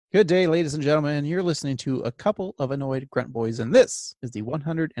Good day, ladies and gentlemen. You're listening to a couple of annoyed grunt boys, and this is the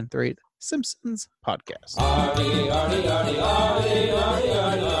 103rd Simpsons podcast.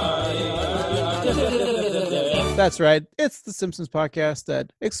 That's right. It's the Simpsons podcast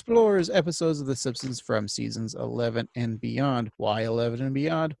that explores episodes of The Simpsons from seasons 11 and beyond. Why 11 and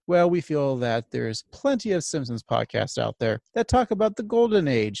beyond? Well, we feel that there's plenty of Simpsons podcasts out there that talk about the golden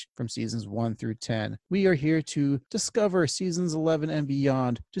age from seasons 1 through 10. We are here to discover seasons 11 and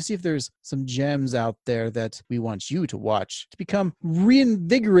beyond to see if there's some gems out there that we want you to watch to become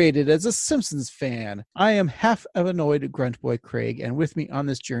reinvigorated as a Simpsons fan. I am half of annoyed grunt boy Craig, and with me on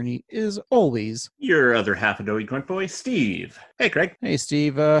this journey is always your other half annoyed grunt boy, Steve. Hey, Craig. Hey,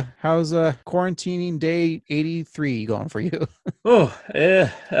 Steve. How's quarantining day 83 going for you?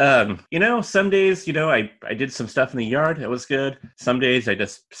 Some days, I did some stuff in the yard. It was good. Some days I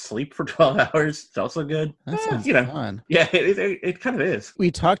just sleep for 12 hours. It's also good. That sounds fun. Yeah, it kind of is.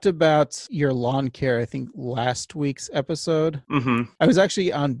 We talked about your lawn care, I think, last week's episode. Mm-hmm. I was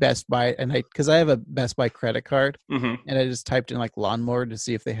actually on Best Buy, and because I have a Best Buy credit card, mm-hmm. and I just typed in like lawnmower to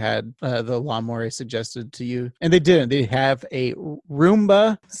see if they had the lawnmower I suggested to you. And they didn't. They have a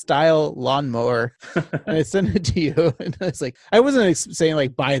Roomba style lawnmower. And I sent it to you. And I was like, I wasn't saying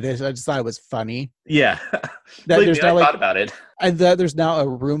like buy this. I just thought it was funny. Yeah. I thought about it. There's now a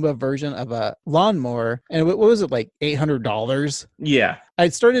Roomba version of a lawnmower. And what was it, like $800? Yeah. I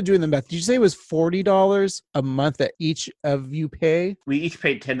started doing the math. Did you say it was $40 a month that each of you pay? We each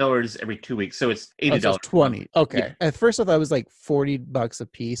paid $10 every 2 weeks, so it's $80. So it's $20. Okay. Yeah. At first I thought it was like $40 a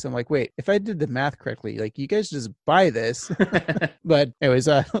piece. I'm like, wait, if I did the math correctly, like you guys just buy this. But anyways,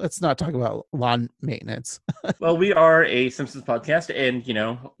 let's not talk about lawn maintenance. Well, we are a Simpsons podcast, and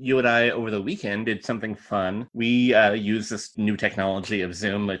you and I over the weekend did something fun. We use this new technology of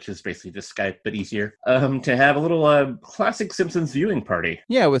Zoom, which is basically just Skype but easier, to have a little classic Simpsons viewing party.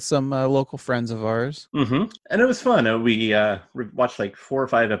 Yeah, with some local friends of ours. Mm-hmm. And it was fun. We watched like 4 or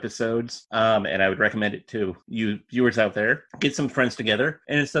 5 episodes, and I would recommend it to you viewers out there. Get some friends together,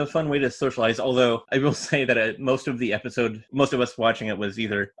 and it's a fun way to socialize. Although I will say that most of us watching it was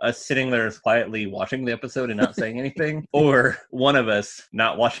either us sitting there quietly watching the episode and not saying anything, or one of us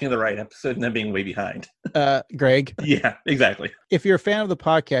not watching the right episode and then being way behind. Greg. Yeah, exactly. If you're a fan of the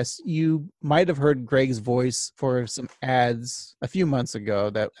podcast, you might have heard Greg's voice for some ads a few months ago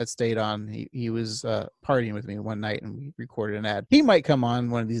that stayed on. He was partying with me one night and we recorded an ad. He might come on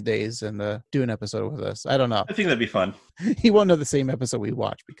one of these days and do an episode with us. I don't know. I think that'd be fun. He won't know the same episode we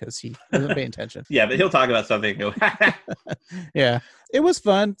watch because he doesn't pay attention. Yeah, but he'll talk about something and go, Yeah, it was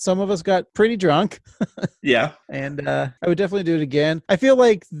fun. Some of us got pretty drunk. Yeah. And I would definitely do it again. I feel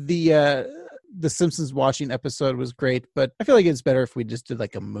like the Simpsons watching episode was great, but I feel like it's better if we just did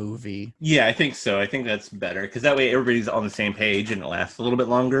like a movie. Yeah, I think so. I think that's better because that way everybody's on the same page and it lasts a little bit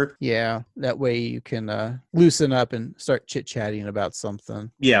longer. Yeah, that way you can loosen up and start chit-chatting about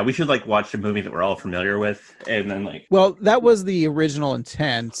something. Yeah, we should watch a movie that we're all familiar with and then Well, that was the original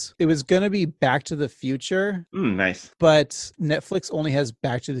intent. It was going to be Back to the Future. Nice. But Netflix only has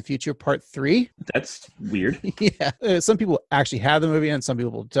Back to the Future Part 3. That's weird. Yeah. Some people actually have the movie and some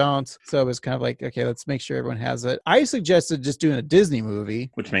people don't. So it was kind of like, okay, let's make sure everyone has it. I suggested just doing a Disney movie.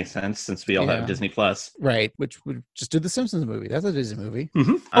 Which makes sense since we all have Disney Plus. Right, which would just do the Simpsons movie. That's a Disney movie.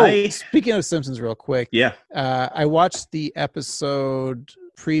 Mm-hmm. Speaking of Simpsons real quick. Yeah. I watched the episode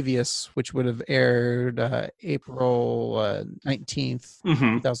previous, which would have aired April 19th,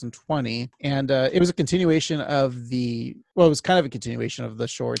 2020. And it was a continuation of it was kind of a continuation of the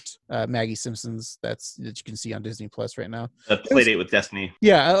short Maggie Simpsons that you can see on Disney Plus right now. The Playdate with Destiny.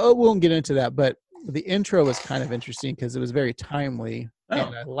 Yeah, I won't get into that, but the intro was kind of interesting because it was very timely. Oh.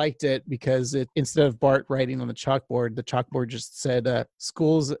 And I liked it because instead of Bart writing on the chalkboard just said,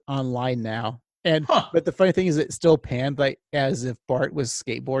 school's online now. And But the funny thing is it still panned like as if Bart was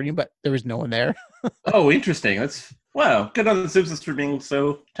skateboarding, but there was no one there. Oh, interesting. Wow. Good on the Simpsons for being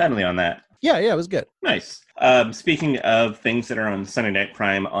so timely on that. Yeah, it was good. Nice. Speaking of things that are on Sunday Night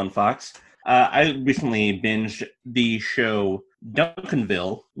Prime on Fox, I recently binged the show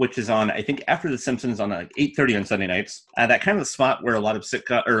Duncanville, which is on, I think, after The Simpsons on 8:30 on Sunday nights. That kind of the spot where a lot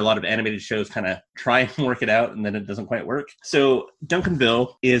of animated shows kind of try and work it out, and then it doesn't quite work. So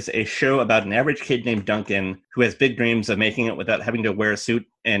Duncanville is a show about an average kid named Duncan who has big dreams of making it without having to wear a suit.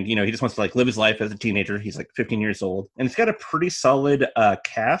 And, he just wants to live his life as a teenager. He's 15 years old. And it's got a pretty solid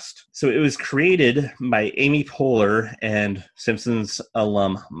cast. So it was created by Amy Poehler and Simpsons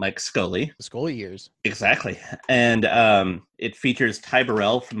alum Mike Scully. The Scully years. Exactly. And it features Ty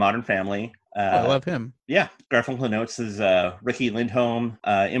Burrell from Modern Family, I love him. Yeah, Garfunkel notes is Ricky Lindholm,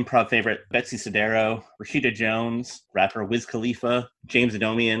 improv favorite Betsy Sidero, Rashida Jones, rapper Wiz Khalifa, James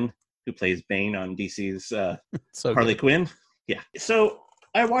Adomian, who plays Bane on DC's So Harley good. Quinn. Yeah. So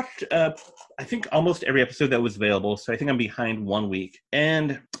I watched, I think, almost every episode that was available. So I think I'm behind 1 week.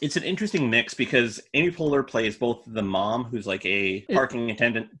 And it's an interesting mix because Amy Poehler plays both the mom, who's like a parking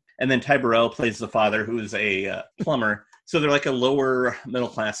attendant, and then Ty Burrell plays the father, who's a plumber. So they're like a lower middle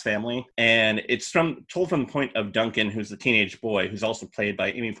class family, and it's told from the point of Duncan, who's the teenage boy, who's also played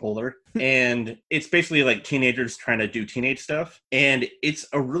by Amy Poehler. And it's basically like teenagers trying to do teenage stuff. And it's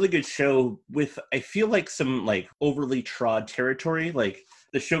a really good show with, I feel like, some like overly trod territory. Like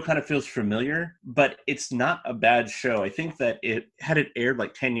the show kind of feels familiar, but it's not a bad show. I think that had it aired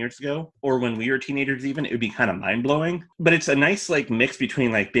like 10 years ago, or when we were teenagers even, it would be kind of mind-blowing. But it's a nice like mix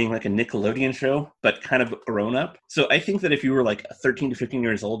between like being like a Nickelodeon show, but kind of grown up. So I think that if you were like 13 to 15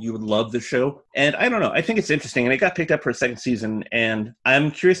 years old, you would love the show. And I don't know, I think it's interesting. And it got picked up for a second season, and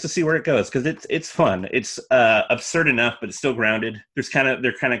I'm curious to see where it goes, because it's fun. It's absurd enough, but it's still grounded.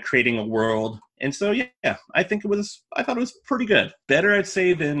 They're kind of creating a world. And so, yeah, I thought it was pretty good. Better, I'd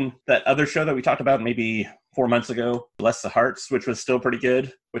say, than that other show that we talked about maybe 4 months ago, Bless the Hearts, which was still pretty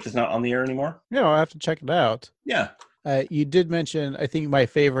good, which is not on the air anymore. Yeah, I'll have to check it out. Yeah. You did mention, I think my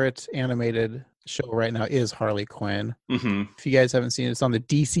favorite animated show right now is Harley Quinn. Mm-hmm. If you guys haven't seen it, it's on the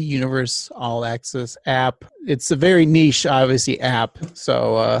DC Universe All Access app. It's a very niche, obviously, app.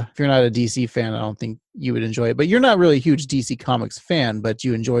 So if you're not a DC fan, I don't think you would enjoy it. But you're not really a huge DC Comics fan, but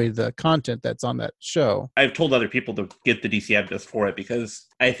you enjoy the content that's on that show. I've told other people to get the DC app just for it, because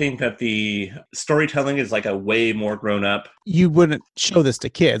I think that the storytelling is like a way more grown up. You wouldn't show this to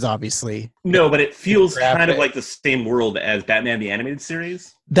kids, obviously. No, but it feels kind of like the same world as Batman the Animated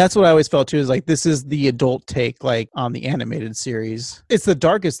Series. That's what I always felt too, is like this is the adult take like on the animated series. It's the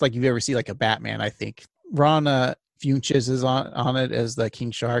darkest like you've ever seen like a Batman, I think. Ron Funches is on it as the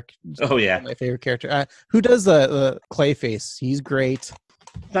King Shark. Oh yeah, my favorite character. Who does the Clayface? He's great.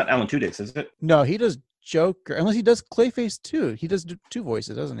 It's not Alan Tudyk, is it? No, he does Joker. Unless he does Clayface too. He does two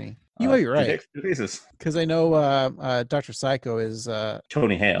voices, doesn't he? You're right. Because I know Dr. Psycho is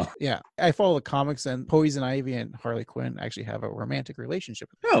Tony Hale. Yeah, I follow the comics, and Poison Ivy and Harley Quinn actually have a romantic relationship.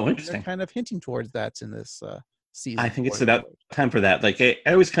 Oh, interesting. They're kind of hinting towards that in this season. I think it's about time for that. Like I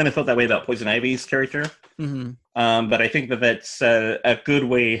always kind of felt that way about Poison Ivy's character. Mm-hmm. But I think that's a good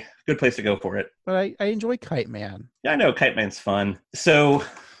place to go for it. But I enjoy Kite Man. Yeah, I know Kite Man's fun. So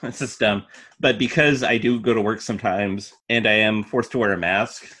it's just dumb. But because I do go to work sometimes and I am forced to wear a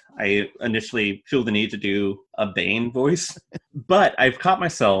mask, I initially feel the need to do a Bane voice. But I've caught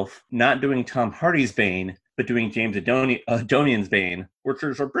myself not doing Tom Hardy's Bane, but doing James Adonian's Bane, which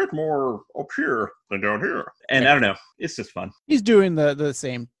is a bit more up here than down here. And I don't know, it's just fun. He's doing the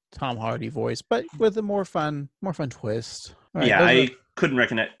same Tom Hardy voice, but with a more fun twist. Right, yeah, I couldn't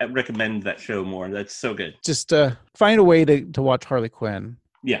recommend that show more. That's so good. Just find a way to watch Harley Quinn.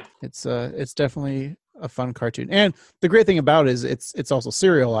 Yeah, it's definitely a fun cartoon, and the great thing about it is it's also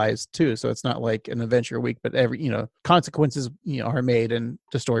serialized too, so it's not like an adventure week, but every consequences are made and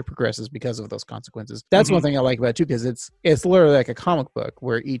the story progresses because of those consequences. That's one thing I like about it too, because it's literally like a comic book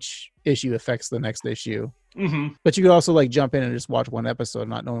where each issue affects the next issue. Mm-hmm. But you could also like jump in and just watch one episode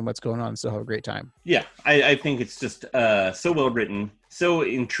not knowing what's going on and still have a great time. Yeah, I think it's just so well written, so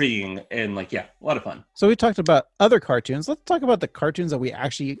intriguing, and a lot of fun. So we talked about other cartoons. Let's talk about the cartoons that we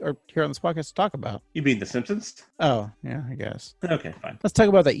actually are here on this podcast to talk about. You mean The Simpsons? Oh, yeah, I guess. Okay, fine. Let's talk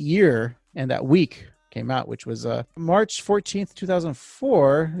about that year and that week came out, which was March 14th,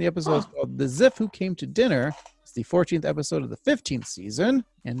 2004. The episode is called The Ziff Who Came to Dinner. It's the 14th episode of the 15th season.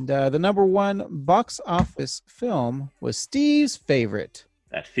 And the number one box office film was Steve's favorite.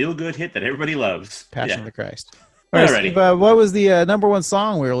 That feel-good hit that everybody loves. Passion of the Christ. All right, Steve, what was the number one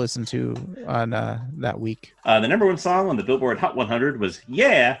song we were listening to on that week? The number one song on the Billboard Hot 100 was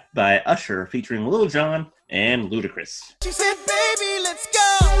Yeah by Usher, featuring Lil Jon and Ludacris. She said, baby, let's go.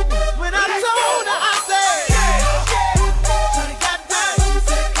 When I told her, I said, honey got down. She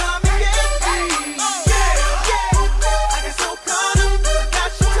said, come and get me. I got so caught up,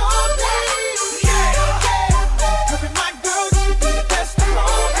 forgot she told me. Perfect my girl, she be the best of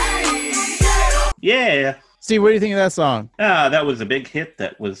me. Yeah. Steve, what do you think of that song? That was a big hit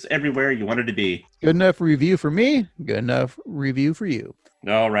that was everywhere you wanted to be. Good enough review for me, good enough review for you.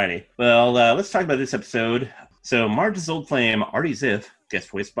 Alrighty. Well, let's talk about this episode. So Marge's old flame, Artie Ziff, guest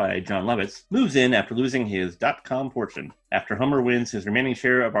voiced by John Lovitz, moves in after losing his .com fortune. After Homer wins his remaining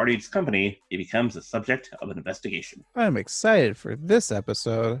share of Artie's company, he becomes the subject of an investigation. I'm excited for this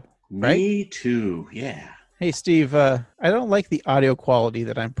episode. Me too, yeah. Hey Steve, I don't like the audio quality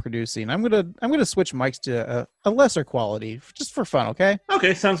that I'm producing. I'm gonna switch mics to a lesser quality just for fun, okay?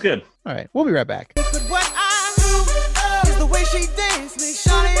 Okay, sounds good. All right, we'll be right back. But what I do is the way she dance makes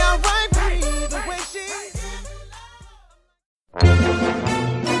Shawty alright with me. The way she.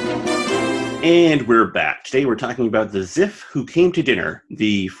 And we're back. Today we're talking about the Ziff Who Came to Dinner,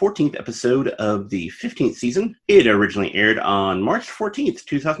 the 14th episode of the 15th season. It originally aired on March 14th,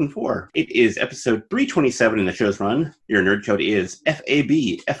 2004. It is episode 327 in the show's run. Your nerd code is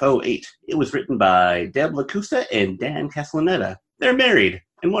FABFO8. It was written by Deb LaCusta and Dan Castellaneta. They're married,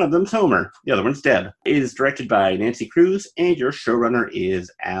 and one of them's Homer. The other one's Deb. It is directed by Nancy Cruz, and your showrunner is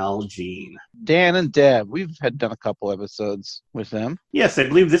Al Jean. Dan and Deb, we've had done a couple episodes with them. Yes, I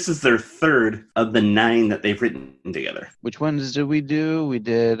believe this is their third of the 9 that they've written together. Which ones did we do? We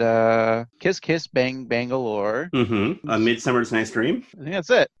did Kiss Kiss Bang Bangalore. Mm-hmm. A Midsummer's Nice Dream. I think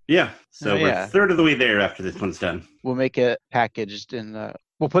that's it. Yeah. So we're yeah. a third of the way there after this one's done. We'll make it packaged in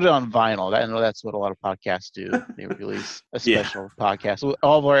we'll put it on vinyl. I know that's what a lot of podcasts do. They release a special podcast. So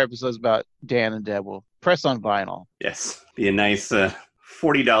all of our episodes about Dan and Deb will press on vinyl. Yes. Be a nice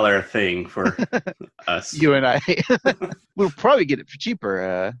 $40 thing for us. You and I. We'll probably get it for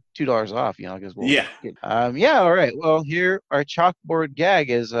cheaper, $2 off, because we'll Yeah. get, all right. Well, here our chalkboard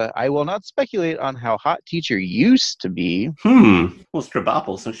gag is I will not speculate on how hot teacher used to be. Well,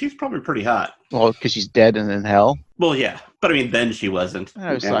 Strabopple, so she's probably pretty hot. Well, because she's dead and in hell. Well, yeah. But I mean, then she wasn't. I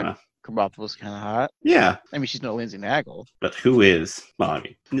always thought Krabappel was kind of hot. Yeah. I mean, she's no Lindsay Nagel. But who is? Well, I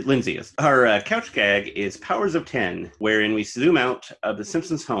mean, Lindsay is. Our couch gag is Powers of 10, wherein we zoom out of the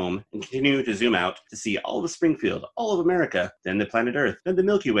Simpsons' home and continue to zoom out to see all of Springfield, all of America, then the planet Earth, then the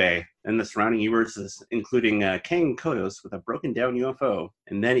Milky Way, then the surrounding universes, including Kang Kodos with a broken down UFO,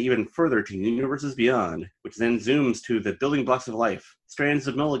 and then even further to universes beyond, which then zooms to the building blocks of life, strands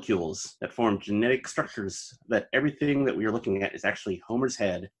of molecules that form genetic structures, that everything that we are looking at is actually Homer's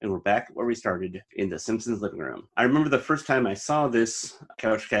head, and we're back where we started, in the Simpsons living room. I remember the first time I saw this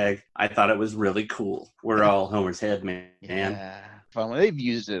couch gag, I thought it was really cool. We're all Homer's head, man. Yeah. Fun. They've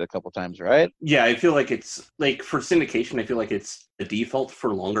used it a couple times, right? Yeah, I feel like it's, like, for syndication, I feel like it's the default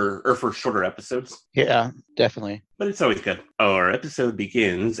for longer, or for shorter episodes. Yeah, definitely. But it's always good. Our episode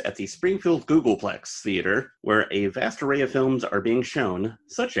begins at the Springfield Googleplex Theater, where a vast array of films are being shown,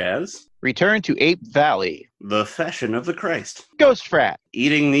 such as Return to Ape Valley, The Fashion of the Christ, Ghost Frat,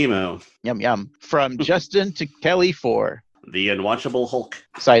 Eating Nemo, Yum Yum, From Justin to Kelly 4. The Unwatchable Hulk.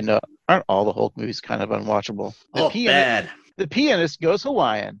 Side note, aren't all the Hulk movies kind of unwatchable? Bad. The Pianist Goes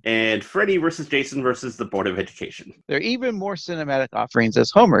Hawaiian. And Freddy vs. Jason vs. the Board of Education. There are even more cinematic offerings as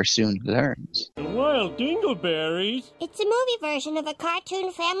Homer soon learns. The Wild Dingleberries? It's a movie version of a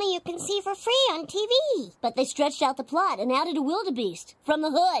cartoon family you can see for free on TV. But they stretched out the plot and added a wildebeest from the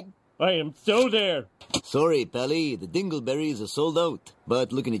hood. I am so there. Sorry, Pally, the Dingleberries are sold out.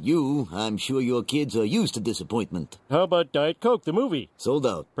 But looking at you, I'm sure your kids are used to disappointment. How about Diet Coke, the movie? Sold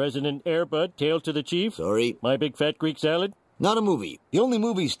out. President Airbud, Tail to the Chief? Sorry. My Big Fat Greek Salad? Not a movie. The only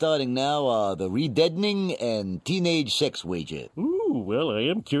movies starting now are The Redeadening and Teenage Sex Wager. Ooh, well, I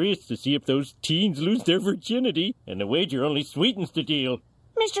am curious to see if those teens lose their virginity, and the wager only sweetens the deal.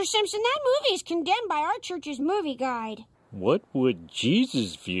 Mr. Simpson, that movie is condemned by our church's movie guide. What would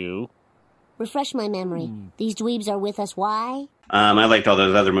Jesus view? Refresh my memory. These dweebs are with us. Why? I liked all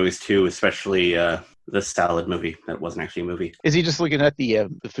those other movies too, especially the salad movie. That wasn't actually a movie. Is he just looking at the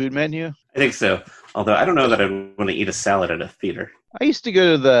food menu? I think so. Although I don't know that I want to eat a salad at a theater. I used to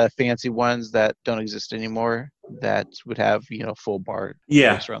go to the fancy ones that don't exist anymore that would have, full bar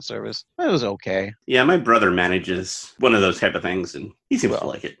restaurant service. It was okay. Yeah, my brother manages one of those type of things, and he seems to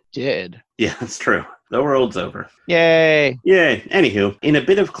like it. Did. Yeah, that's true. The world's over. Yay. Yay. Anywho, in a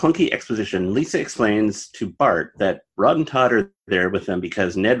bit of clunky exposition, Lisa explains to Bart that Rod and Todd are there with them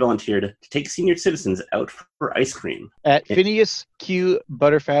because Ned volunteered to take senior citizens out for ice cream. At Phineas Q.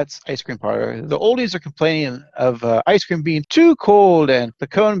 Butterfat's ice cream parlor, the oldies are complaining of ice cream being too cold and the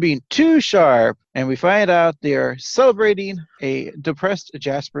cone being too sharp. And we find out they are celebrating a depressed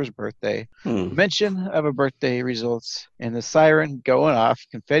Jasper's birthday. Mention of a birthday results in the siren going off,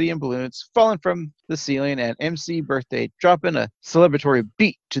 confetti and balloons falling from the ceiling, and MC Birthday dropping a celebratory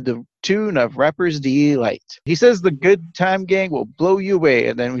beat to the tune of Rapper's Delight. He says the good time gang will blow you away,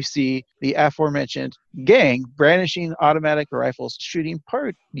 and then we see the aforementioned gang brandishing automatic rifles shooting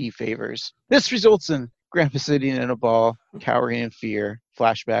party favors. This results in Grandpa sitting in a ball, cowering in fear.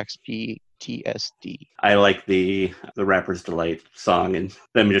 Flashbacks PTSD. I like the Rapper's Delight song and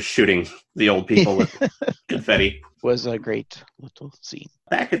them just shooting the old people with confetti. Was a great little scene.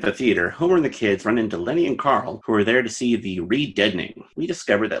 Back at the theater, Homer and the kids run into Lenny and Carl, who are there to see the re-deadening. We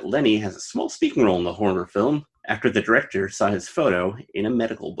discover that Lenny has a small speaking role in the horror film after the director saw his photo in a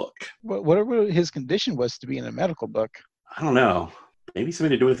medical book. Whatever his condition was to be in a medical book. I don't know. Maybe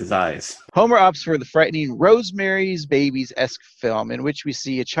something to do with his eyes. Homer opts for the frightening Rosemary's Babies-esque film in which we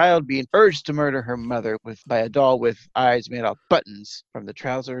see a child being urged to murder her mother by a doll with eyes made out of buttons from the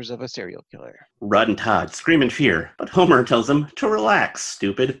trousers of a serial killer. Rod and Todd scream in fear, but Homer tells them to relax,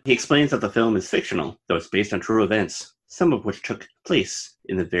 stupid. He explains that the film is fictional, though it's based on true events, some of which took place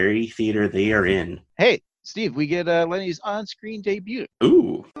in the very theater they are in. Hey, Steve, we get Lenny's on-screen debut.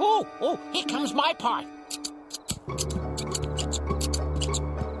 Ooh. Oh, here comes my part.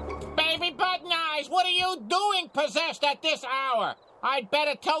 Baby Button Eyes, what are you doing possessed at this hour? I'd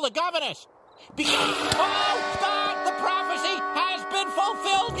better tell the governess. Because, oh, God, the prophecy has been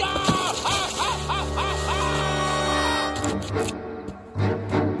fulfilled.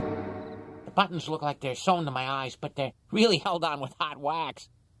 The buttons look like they're sewn to my eyes, but they're really held on with hot wax.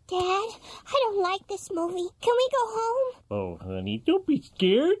 Dad, I don't like this movie. Can we go home? Oh, honey, don't be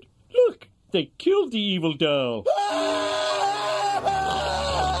scared. Look, they killed the evil doll.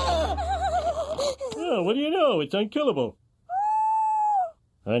 Oh, what do you know? It's unkillable.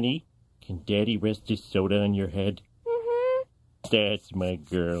 Honey, can Daddy rest his soda on your head? Mm-hmm. That's my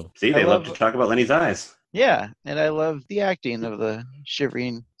girl. See, they love to talk about Lenny's eyes. Yeah, and I love the acting of the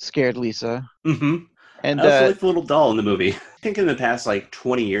shivering, scared Lisa. Mm-hmm. And I also like the little doll in the movie. I think in the past,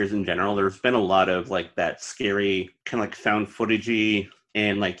 20 years in general, there's been a lot of, that scary, kind of found footagey,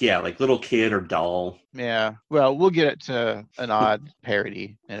 and, little kid or doll. Yeah, well, we'll get it to an odd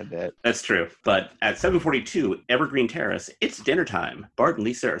parody in a bit. That's true. But at 742 Evergreen Terrace, it's dinner time. Bart and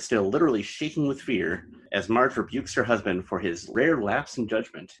Lisa are still literally shaking with fear as Marge rebukes her husband for his rare lapse in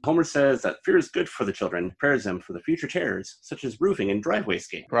judgment. Homer says that fear is good for the children, prepares them for the future terrors, such as roofing and driveway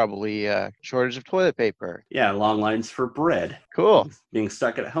escape. Probably shortage of toilet paper. Yeah, long lines for bread. Cool. Being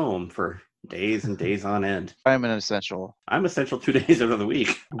stuck at home for days and days on end. I'm an essential. I'm essential 2 days out of the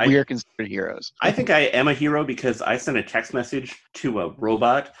week. We are considered heroes. I think I am a hero because I sent a text message to a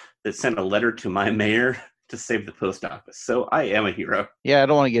robot that sent a letter to my mayor to save the post office. So I am a hero. Yeah, I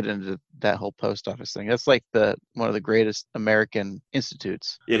don't want to get into that whole post office thing. That's like one of the greatest American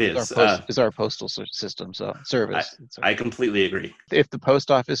institutes. It is. Is our postal system service. I completely agree. If the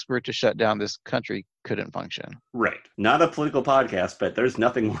post office were to shut down, this country couldn't function. Right. Not a political podcast, but there's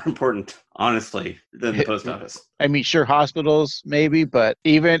nothing more important, honestly, than the post office. I mean, sure, hospitals maybe, but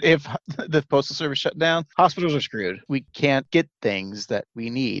even if the postal service shut down, hospitals are screwed. We can't get things that we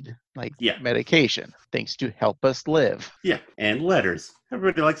need, like medication, things to help us live. Yeah, and letters.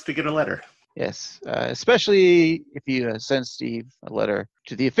 Everybody likes to get a letter. Yes, especially if you send Steve a letter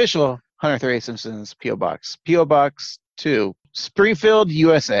to the official 138 Simpsons P.O. Box. P.O. Box 2, Springfield,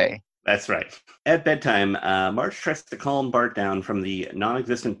 USA. That's right. At bedtime, Marge tries to calm Bart down from the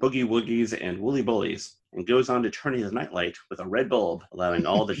non-existent boogie woogies and woolly bullies and goes on to turn his nightlight with a red bulb, allowing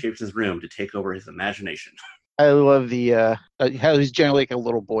all the shapes in his room to take over his imagination. I love the how he's generally like a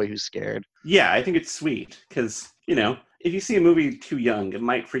little boy who's scared. Yeah, I think it's sweet because, if you see a movie too young, it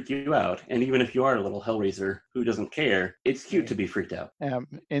might freak you out. And even if you are a little Hellraiser who doesn't care, it's cute to be freaked out.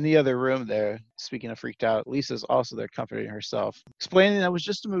 In the other room there, speaking of freaked out, Lisa's also there comforting herself, explaining that was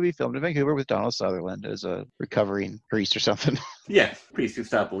just a movie filmed in Vancouver with Donald Sutherland as a recovering priest or something. Yeah, priest who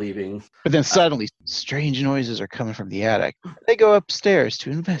stopped believing. But then suddenly, strange noises are coming from the attic. They go upstairs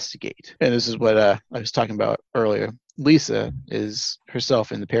to investigate. And this is what I was talking about earlier. Lisa is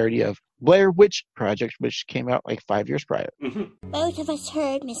herself in the parody of Blair Witch Project, which came out 5 years prior. Mm-hmm. Both of us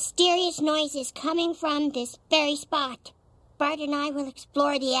heard mysterious noises coming from this very spot. Bart and I will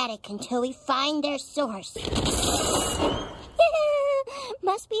explore the attic until we find their source.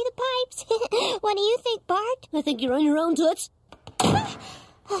 Must be the pipes. What do you think, Bart? I think you're on your own, Toots.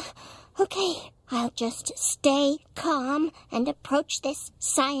 Okay, I'll just stay calm and approach this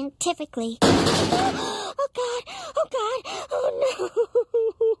scientifically. Oh, God! Oh, God! Oh, no!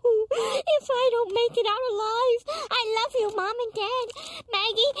 If I don't make it out alive, I love you, Mom and Dad.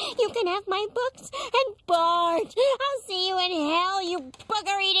 Maggie, you can have my books. And Bart, I'll see you in hell, you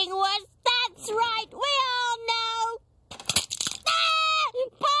booger-eating wuss. That's right, we all know.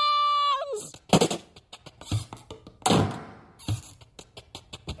 Bombs!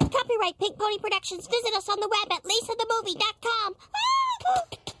 Copyright Pink Pony Productions. Visit us on the web at lisathemovie.com.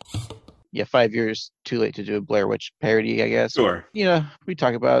 Yeah, 5 years too late to do a Blair Witch parody, I guess. Sure. We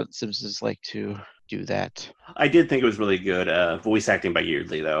talk about Simpsons like to do that. I did think it was really good voice acting by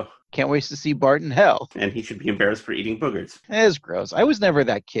Yeardley, though. Can't wait to see Bart in hell. And he should be embarrassed for eating boogers. It's gross. I was never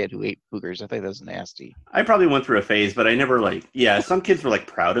that kid who ate boogers. I think that was nasty. I probably went through a phase, but I never some kids were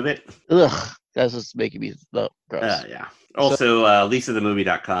proud of it. Ugh, that's just making me gross. Yeah. Also,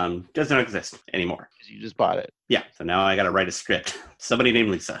 LisaTheMovie.com doesn't exist anymore. You just bought it. Yeah, so now I got to write a script. Somebody named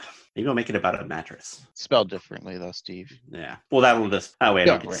Lisa. Maybe I'll make it about a mattress. Spelled differently, though, Steve. Yeah. Well, that'll just... Oh, wait, I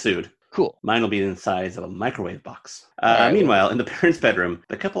don't get sued. Cool. Mine will be in the size of a microwave box. Right, Meanwhile, in the parents' bedroom,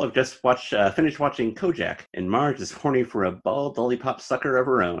 the couple have just finished watching Kojak, and Marge is horny for a bald lollipop sucker of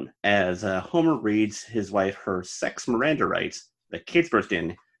her own. As Homer reads his wife her sex Miranda rights, the kids burst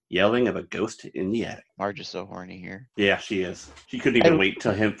in, yelling of a ghost in the attic. Marge is so horny here. Yeah, she is. She couldn't even wait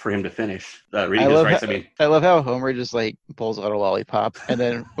for him to finish reading his rights. I love how Homer just pulls out a lollipop, and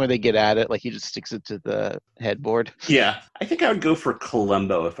then when they get at it, he just sticks it to the headboard. Yeah, I think I would go for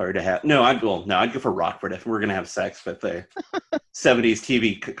Columbo if I were to have. No, I'd go for Rockford if we're gonna have sex with a 70s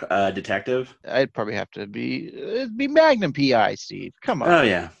TV detective. I'd probably have to be Magnum PI, Steve. Come on. Oh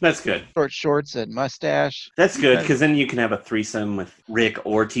yeah, that's good. Short shorts and mustache. That's good because then you can have a threesome with Rick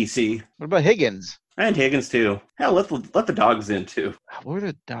or TC. What about Higgins? And Higgins too. Hell, let the dogs in too. What are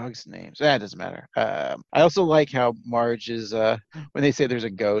the dogs' names? That doesn't matter. I also like how Marge is when they say there's a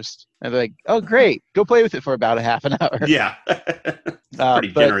ghost, and they're like, "Oh, great, go play with it for about a half an hour." Yeah, pretty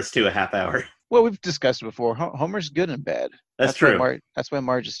generous too. A half hour. Well, we've discussed it before. Homer's good in bed. That's true. That's why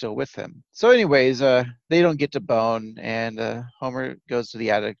Marge is still with him. So anyways, they don't get to bone, and Homer goes to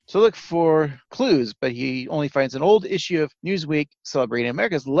the attic to look for clues, but he only finds an old issue of Newsweek celebrating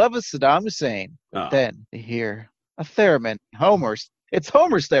America's love of Saddam Hussein. But then they hear a theremin. It's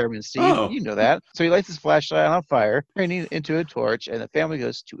Homer's theremin, Steve. Oh. You know that. So he lights his flashlight on fire, turning it into a torch, and the family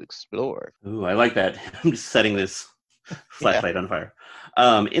goes to explore. Ooh, I like that. I'm just setting this flashlight on fire.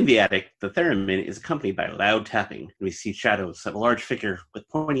 In the attic, the theremin is accompanied by loud tapping, and we see shadows of a large figure with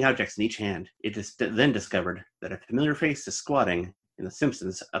pointy objects in each hand. It is then discovered that a familiar face is squatting in the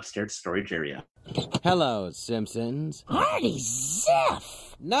Simpsons' upstairs storage area. Hello, Simpsons. Hardy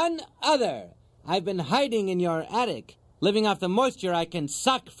Ziff! None other. I've been hiding in your attic, living off the moisture I can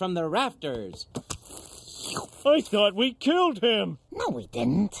suck from the rafters. I thought we killed him. No, we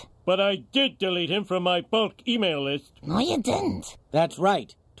didn't. But I did delete him from my bulk email list. No, you didn't. That's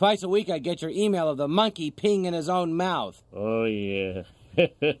right. Twice a week I get your email of the monkey peeing in his own mouth. Oh, yeah.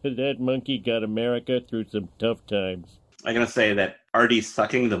 That monkey got America through some tough times. I'm going to say that Artie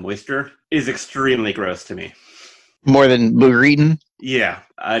sucking the moisture is extremely gross to me. More than booger eating? Yeah,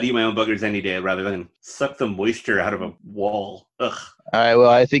 I'd eat my own boogers any day rather than suck the moisture out of a wall. Ugh. All right, well,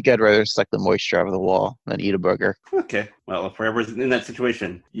 I think I'd rather suck the moisture out of the wall than eat a booger. Okay, well, if we're ever in that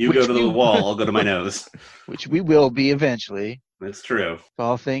situation, you go to the wall, I'll go to my nose. Which we will be eventually. That's true.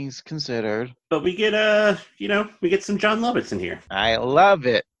 All things considered. But we get, we get some John Lovitz in here. I love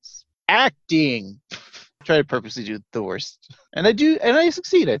it. Acting. Try to purposely do the worst. And I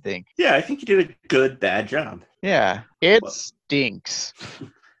succeed, I think. Yeah, I think you did a good, bad job. Yeah, it stinks.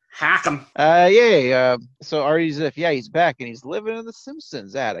 Hack him. So Artie Ziff, he's back and he's living in the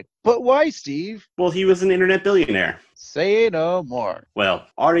Simpsons attic. But why, Steve? Well, he was an internet billionaire. Say no more. Well,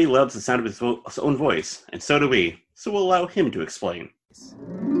 Artie loves the sound of his own voice, and so do we. So we'll allow him to explain.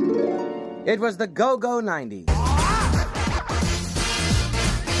 It was the go-go 90s.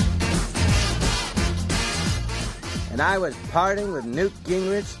 And I was partying with Newt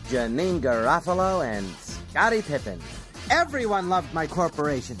Gingrich, Janine Garofalo, and Scottie Pippen. Everyone loved my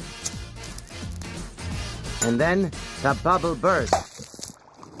corporation. And then the bubble burst.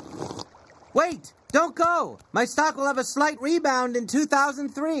 Wait! Don't go! My stock will have a slight rebound in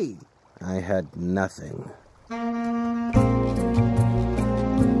 2003. I had nothing.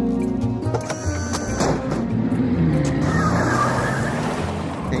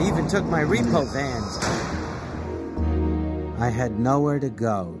 They even took my repo vans. I had nowhere to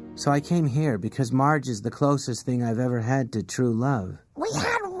go, so I came here because Marge is the closest thing I've ever had to true love. We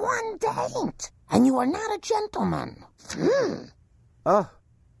had one date, and you are not a gentleman. Oh,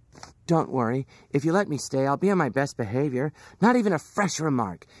 don't worry. If you let me stay, I'll be on my best behavior. Not even a fresh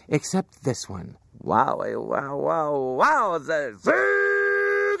remark, except this one. Wow, the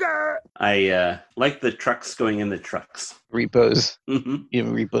figure! I like the trucks going in the trucks. Repos. Mm-hmm.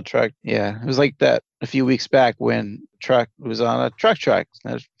 Even repo truck. Yeah, it was like that a few weeks back when truck was on a truck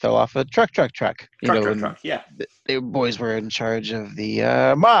and it fell off a truck. Truck, yeah. The boys were in charge of the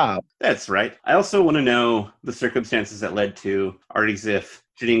mob. That's right. I also want to know the circumstances that led to Artie Ziff,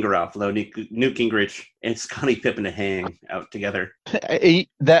 Janine Garofalo, Newt Gingrich, and Scottie Pippen to hang out together.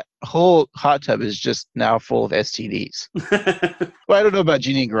 That whole hot tub is just now full of STDs. Well, I don't know about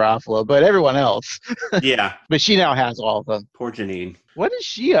Janine Garofalo, but everyone else. Yeah. But she now has all involved. Poor Janine. What is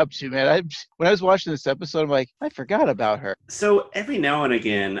she up to, man? When I was watching this episode, I'm like, I forgot about her. So every now and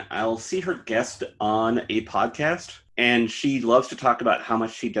again, I'll see her guest on a podcast, and she loves to talk about how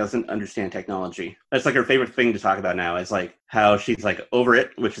much she doesn't understand technology. That's like her favorite thing to talk about now, is like how she's like over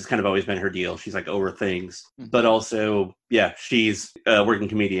it, which has kind of always been her deal. She's like over things, but also, yeah, she's a working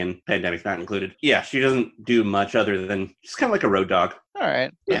comedian, pandemic not included. Yeah, she doesn't do much other than she's kind of like a road dog. All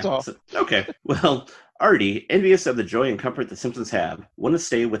right, that's all. So, okay, well, Artie, envious of the joy and comfort the Simpsons have, want to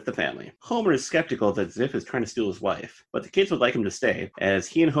stay with the family. Homer is skeptical that Ziff is trying to steal his wife, but the kids would like him to stay, as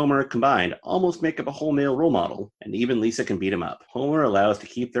he and Homer combined almost make up a whole male role model, and even Lisa can beat him up. Homer allows to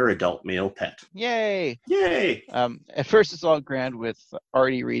keep their adult male pet. Yay! Yay! At first, it's all grand with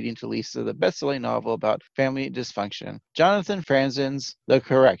Artie reading to Lisa the best-selling novel about family dysfunction, Jonathan Franzen's The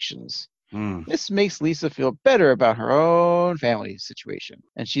Corrections. This makes Lisa feel better about her own family situation,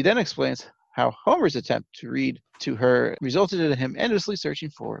 and she then explains how Homer's attempt to read to her resulted in him endlessly searching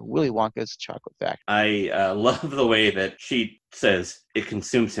for Willy Wonka's chocolate factory. I love the way that she says it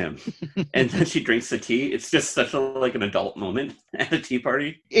consumes him, and then she drinks the tea. It's just such an adult moment at a tea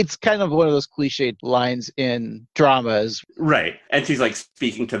party. It's kind of one of those cliched lines in dramas. Right. And she's like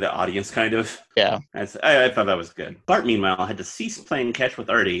speaking to the audience, kind of. Yeah. I thought that was good. Bart, meanwhile, had to cease playing catch with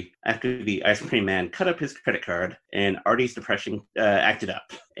Artie after the ice cream man cut up his credit card and Artie's depression acted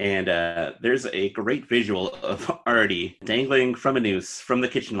up. And there's a great visual of Artie dangling from a noose from the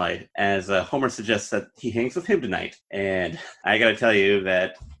kitchen light as Homer suggests that he hangs with him tonight. And I gotta tell you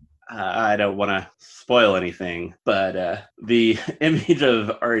that I don't want to spoil anything, but the image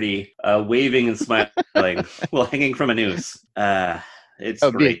of Artie waving and smiling while hanging from a noose, it's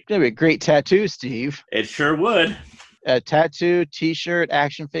great. It'd be a great tattoo, Steve. It sure would. A tattoo, t-shirt,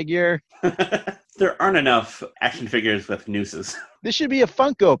 action figure. There aren't enough action figures with nooses. This should be a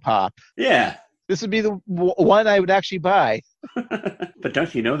Funko Pop. Yeah. This would be the one I would actually buy. But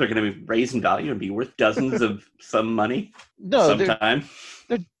don't you know they're going to be raised in value and be worth dozens of some money? No, sometime.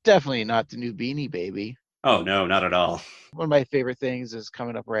 They're definitely not the new Beanie Baby. Oh, no, not at all. One of my favorite things is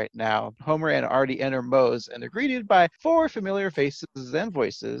coming up right now. Homer and Artie enter Moe's, and they're greeted by four familiar faces and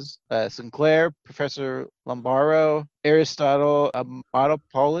voices. Sinclair, Professor Lombaro, Aristotle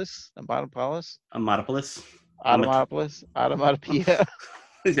Amatopoulos, Automatopoeia,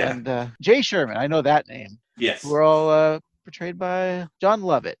 Yeah. and Jay Sherman. I know that name. Yes. We're all portrayed by John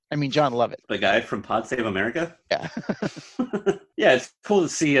Lovett. The guy from Pod Save America? Yeah. Yeah, it's cool to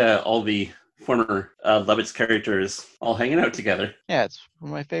see all the former Lovett's characters all hanging out together. Yeah, it's one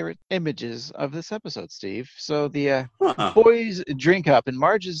of my favorite images of this episode, Steve. So the boys drink up, and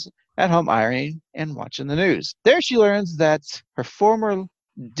Marge is at home ironing and watching the news. There she learns that her former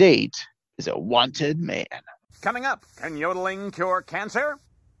date is a wanted man. Coming up, can yodeling cure cancer?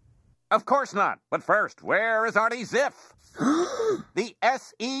 Of course not. But first, where is Artie Ziff? The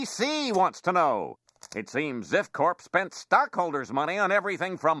SEC wants to know. It seems Ziff Corp spent stockholders' money on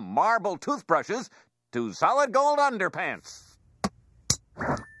everything from marble toothbrushes to solid gold underpants.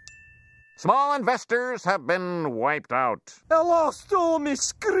 Small investors have been wiped out. I lost all me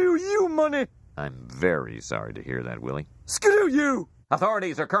screw you money. I'm very sorry to hear that, Willie. Screw you.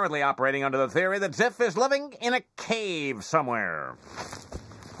 Authorities are currently operating under the theory that Ziff is living in a cave somewhere.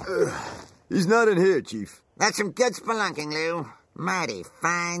 He's not in here, Chief. That's some good spelunking, Lou. Mighty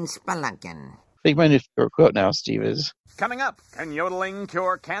fine spelunking. I think my new favorite quote now, Steve, is... Coming up, can yodeling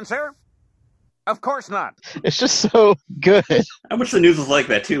cure cancer? Of course not. It's just so good. I wish the news was like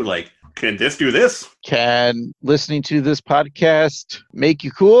that, too. Like, can this do this? Can listening to this podcast make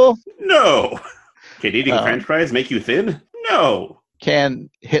you cool? No. Can eating French fries make you thin? No. Can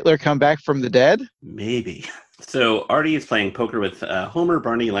Hitler come back from the dead? Maybe. So Artie is playing poker with Homer,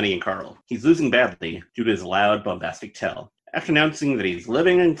 Barney, Lenny, and Carl. He's losing badly due to his loud, bombastic tell. After announcing that he's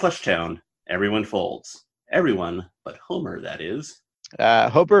living in Plushtown, everyone folds. Everyone but Homer, that is.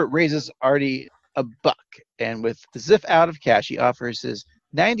 Homer raises Artie a buck, and with Ziff out of cash, he offers his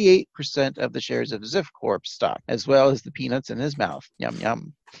 98% of the shares of Ziff Corp stock, as well as the peanuts in his mouth. Yum,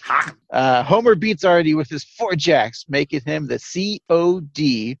 yum. Homer beats Artie with his 4 jacks, making him the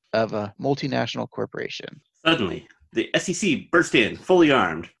COD of a multinational corporation. Suddenly, the SEC burst in, fully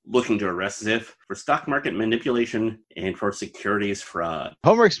armed, looking to arrest Ziff for stock market manipulation and for securities fraud.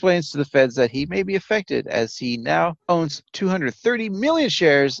 Homer explains to the feds that he may be affected as he now owns 230 million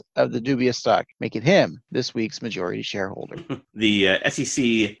shares of the dubious stock, making him this week's majority shareholder. The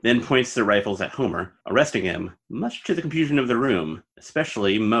SEC then points their rifles at Homer, arresting him, much to the confusion of the room,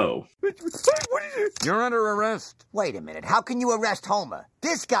 especially Moe. You're under arrest. Wait a minute, how can you arrest Homer?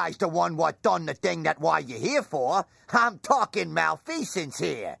 This guy's the one what done the thing that you're here for. I'm talking malfeasance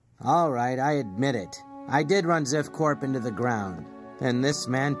here. All right, I admit it. I did run Ziff Corp into the ground. And this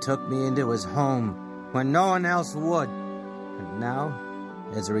man took me into his home when no one else would. And now,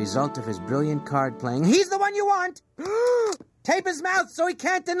 as a result of his brilliant card playing, he's the one you want! Tape his mouth so he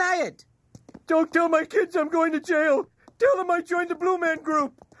can't deny it! Don't tell my kids I'm going to jail. Tell them I joined the Blue Man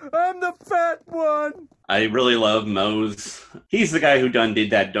Group. I'm the fat one. I really love Moe's. He's the guy who did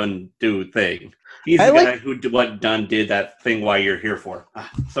that do thing. He's the guy who did that thing why you're here for.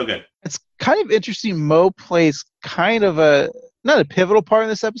 So good. It's kind of interesting. Moe plays kind of not a pivotal part in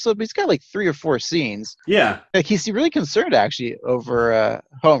this episode, but he's got like 3 or 4 scenes. Yeah. Like he's really concerned actually over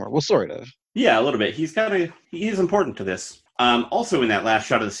Homer. Well, sort of. Yeah, a little bit. He is important to this. Also in that last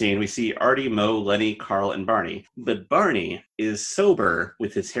shot of the scene, we see Artie, Moe, Lenny, Carl, and Barney. But Barney is sober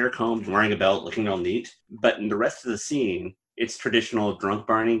with his hair combed, wearing a belt, looking all neat. But in the rest of the scene, it's traditional drunk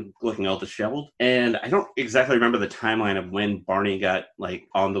Barney looking all disheveled. And I don't exactly remember the timeline of when Barney got like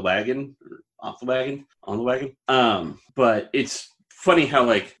on the wagon, or off the wagon, on the wagon. But it's funny how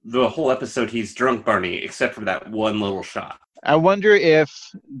like the whole episode he's drunk Barney, except for that one little shot. I wonder if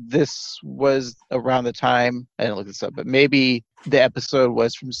this was around the time, I didn't look this up, but maybe the episode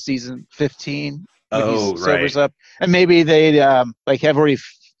was from season 15. Oh, sobers right. up. And maybe they have already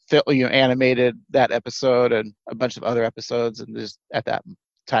animated that episode and a bunch of other episodes, and just at that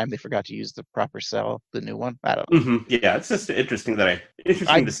time they forgot to use the proper cell, the new one. I don't know. Mm-hmm. Yeah, it's just interesting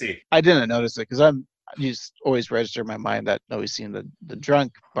to see. I didn't notice it because I just always register in my mind that I've always seen the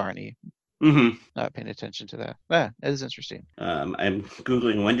drunk Barney. Mm-hmm. Not paying attention to that. That is interesting. I'm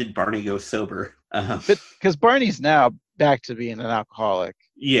Googling when did Barney go sober? Because Barney's now back to being an alcoholic.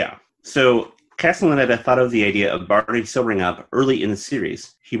 Yeah. So Castellaneta thought of the idea of Barney sobering up early in the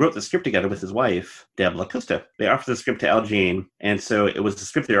series. He wrote the script together with his wife, Deb LaCosta. They offered the script to Al Jean, and so it was the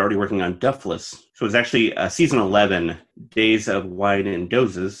script they were already working on, Duffless. So it was actually season 11, Days of Wine and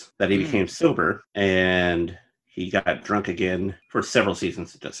Dozes, that he became sober, and he got drunk again for several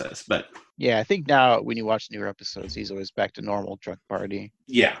seasons, it just says. But yeah, I think now when you watch newer episodes, he's always back to normal drunk Barney.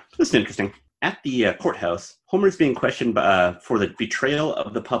 Yeah, just interesting. At the courthouse, Homer's being questioned for the betrayal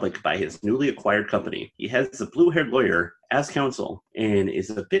of the public by his newly acquired company. He has the blue-haired lawyer as counsel and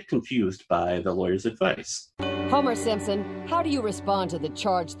is a bit confused by the lawyer's advice. Homer Simpson, how do you respond to the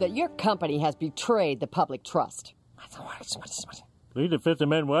charge that your company has betrayed the public trust? Plead the Fifth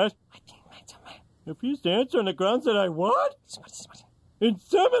Amendment what? Refuse to answer on the grounds that I what?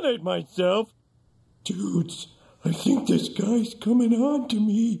 Inseminate myself? Dudes, I think this guy's coming on to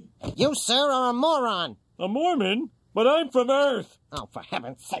me. You, sir, are a moron. A Mormon? But I'm from Earth. Oh, for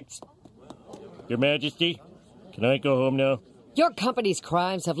heaven's sakes. Your Majesty, can I go home now? Your company's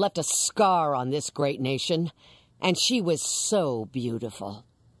crimes have left a scar on this great nation, and she was so beautiful.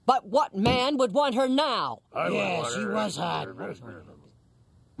 But what man would want her now? Yeah, she was hot.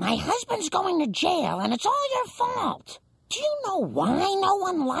 My husband's going to jail, and it's all your fault. Do you know why no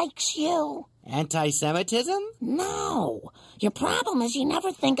one likes you? Anti-Semitism? No. Your problem is you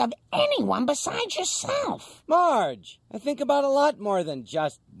never think of anyone besides yourself. Marge, I think about a lot more than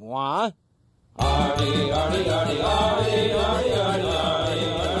just moi. Artie, Artie, Artie, Artie, Artie, Artie, Artie.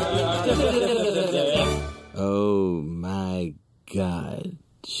 Oh my God,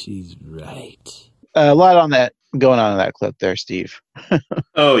 she's right. A lot going on in that clip there, Steve.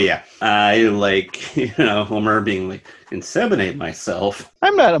 Oh, yeah. I Homer being like, inseminate myself.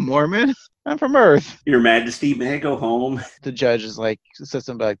 I'm not a Mormon. I'm from Earth. Your Majesty, may I go home? The judge is like, says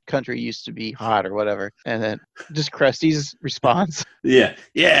something about country used to be hot or whatever. And then just Krusty's response. Yeah,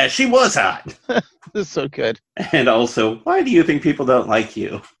 she was hot. This is so good. And also, why do you think people don't like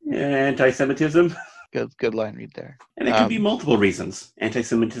you? Anti-Semitism? Good line read there. And it could be multiple reasons.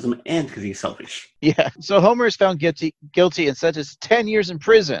 Anti-Semitism and because he's selfish. Yeah. So Homer is found guilty and sentenced to 10 years in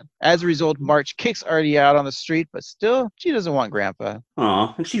prison. As a result, Marge kicks Artie out on the street, but still, she doesn't want Grandpa.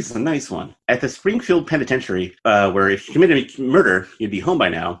 Aw, and she's a nice one. At the Springfield Penitentiary, where if you committed murder, you'd be home by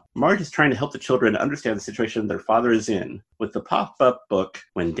now, Marge is trying to help the children understand the situation their father is in with the pop-up book,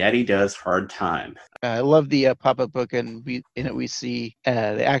 When Daddy Does Hard Time. I love the pop-up book, and in it we see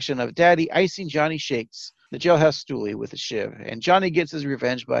the action of Daddy icing Johnny Shakes, the jailhouse stoolie, with a shiv, and Johnny gets his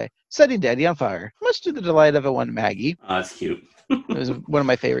revenge by setting Daddy on fire, much to the delight of one Maggie. Oh, that's cute. It was one of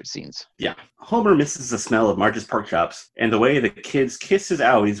my favorite scenes. Yeah. Homer misses the smell of Marge's pork chops and the way the kids kiss his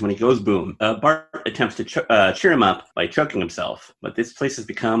owies when he goes boom. Bart attempts to cheer him up by choking himself, but this place has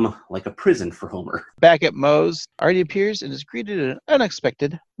become like a prison for Homer. Back at Moe's, Artie appears and is greeted in an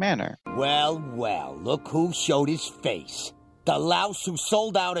unexpected manner. Well, look who showed his face. The louse who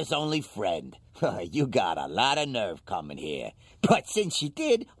sold out his only friend. You got a lot of nerve coming here. But since you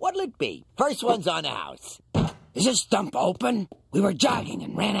did, what'll it be? First one's on the house. Is this dump open? We were jogging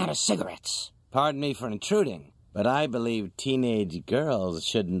and ran out of cigarettes. Pardon me for intruding, but I believe teenage girls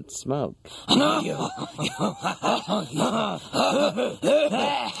shouldn't smoke. Are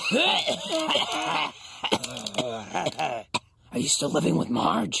you still living with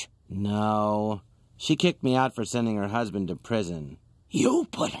Marge? No. She kicked me out for sending her husband to prison. You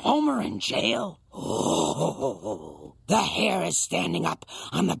put Homer in jail? Oh, the hair is standing up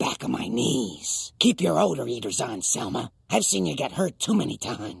on the back of my knees. Keep your odor eaters on, Selma. I've seen you get hurt too many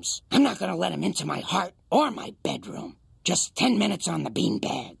times. I'm not going to let him into my heart or my bedroom. Just 10 minutes on the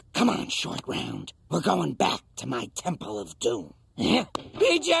beanbag. Come on, Short Round. We're going back to my Temple of Doom.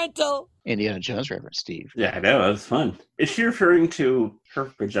 Be gentle. Indiana Jones reference, Steve. Yeah, I know. That was fun. Is she referring to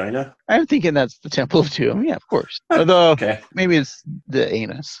her vagina? I'm thinking that's the Temple of Doom. Yeah, of course. Although, maybe it's the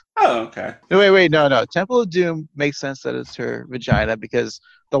anus. Oh, okay. No, wait, no. Temple of Doom makes sense that it's her vagina because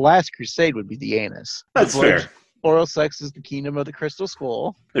the Last Crusade would be the anus. That's fair. Oral sex is the kingdom of the Crystal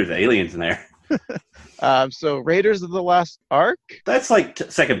Skull. There's aliens in there. So Raiders of the Lost Ark? That's like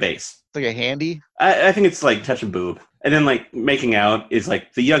second base. It's like a handy? I think it's like touch and boob. And then like making out is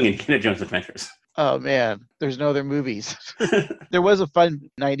like the young Indiana Jones Adventures. Oh man, there's no other movies. There was a fun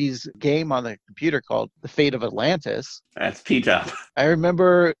 90s game on the computer called The Fate of Atlantis. That's P-Job. I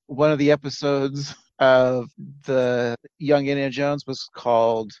remember one of the episodes of the young Indiana Jones was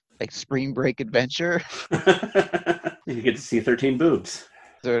called like Spring Break Adventure. You get to see 13 boobs.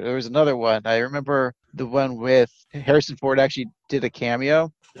 There was another one. I remember the one with Harrison Ford actually did a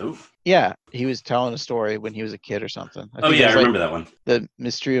cameo. Oh. Yeah, he was telling a story when he was a kid or something. I remember that one. The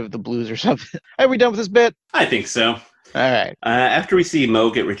Mystery of the Blues or something. Are we done with this bit? I think so. All right. After we see Mo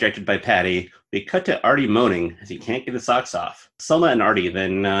get rejected by Patty, we cut to Artie moaning as he can't get his socks off. Selma and Artie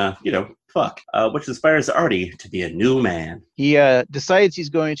then, fuck, which inspires Artie to be a new man. He decides he's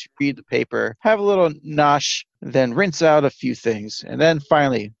going to read the paper, have a little nosh, then rinse out a few things, and then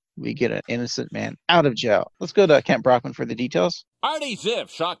finally we get an innocent man out of jail. Let's go to Kent Brockman for the details. Artie Ziff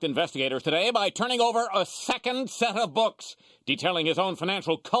shocked investigators today by turning over a second set of books, detailing his own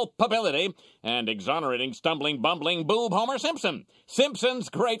financial culpability and exonerating stumbling, bumbling boob Homer Simpson. Simpson's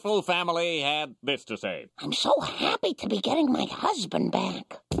grateful family had this to say. I'm so happy to be getting my husband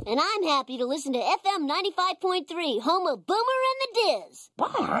back. And I'm happy to listen to FM 95.3, home of Boomer and the Diz.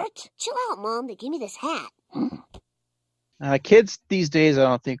 Bart? Chill out, Mom. They gave me this hat. Kids these days, I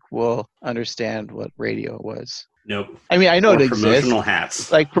don't think will understand what radio was. Nope. I mean, I know it promotional exists.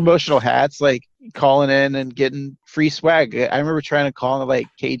 Hats. Like promotional hats, like calling in and getting free swag. I remember trying to call into like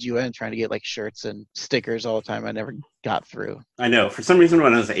KGUN, trying to get like shirts and stickers all the time. I never got through. I know. For some reason,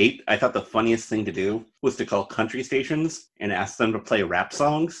 when I was 8, I thought the funniest thing to do was to call country stations and ask them to play rap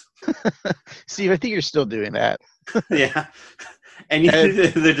songs. Steve, I think you're still doing that. Yeah. And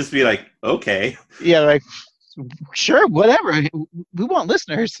they'd just be like, okay. Yeah, like, sure, whatever. We want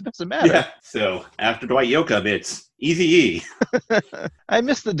listeners. It doesn't matter. Yeah. So after Dwight Yoakam, it's Eazy-E. I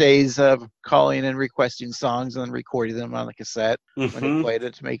miss the days of calling and requesting songs and then recording them on a cassette when you played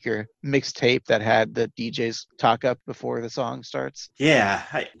it to make your mixtape that had the DJs talk up before the song starts. Yeah,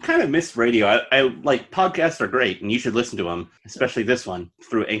 I kind of miss radio. I like podcasts are great, and you should listen to them, especially this one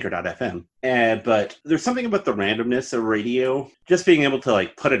through Anchor.fm. But there's something about the randomness of radio, just being able to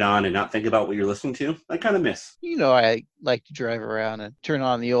like put it on and not think about what you're listening to. I kind of miss. You know, I like to drive around and turn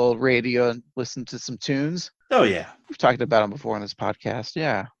on the old radio and listen to some tunes. Oh, yeah. We've talked about them before on this podcast.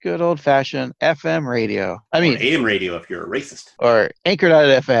 Yeah. Good old-fashioned FM radio. I mean, or AM radio if you're a racist. Or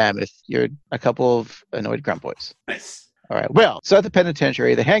Anchor.fm if you're a couple of annoyed grunt boys. Nice. All right. Well, so at the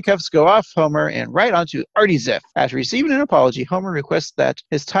penitentiary, the handcuffs go off Homer and right onto Artie Ziff. After receiving an apology, Homer requests that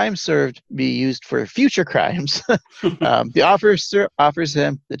his time served be used for future crimes. The officer offers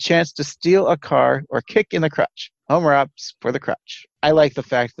him the chance to steal a car or kick in the crotch. Homer opts for the crotch. I like the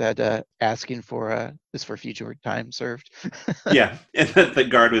fact that asking for is for future time served. Yeah, and the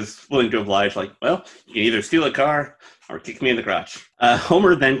guard was willing to oblige, like, well, you can either steal a car or kick me in the crotch.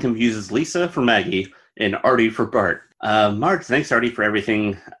 Homer then confuses Lisa for Maggie and Artie for Bart. Marge thanks Artie for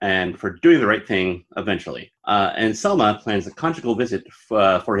everything and for doing the right thing eventually. And Selma plans a conjugal visit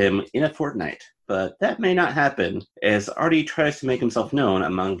for him in a fortnight. But that may not happen, as Artie tries to make himself known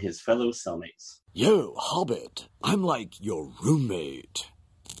among his fellow cellmates. Yo, Hobbit, I'm like your roommate.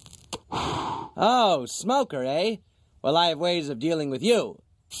 Oh, smoker, eh? Well, I have ways of dealing with you.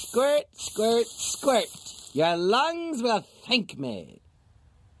 Squirt, squirt, squirt. Your lungs will thank me.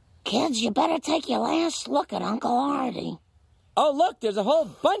 Kids, you better take your last look at Uncle Artie. Oh, look, there's a whole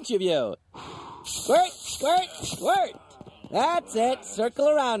bunch of you. Squirt, squirt, squirt. That's it. Circle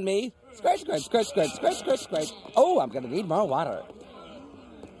around me. Squirt, squirt, squirt, squirt, squirt, squirt, squirt. Oh, I'm going to need more water.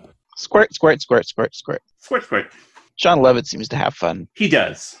 Squirt, squirt, squirt, squirt, squirt. Squirt, squirt. John Lovett seems to have fun. He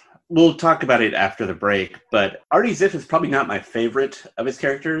does. we'll talk about it after the break, but Artie Ziff is probably not my favorite of his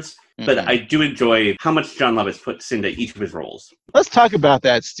characters, but I do enjoy how much John Lovitz puts into each of his roles. Let's talk about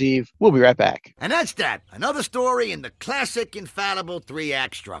that, Steve. We'll be right back. And that's that. Another story in the classic, infallible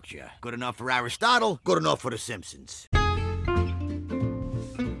three-act structure. Good enough for Aristotle, good enough for The Simpsons.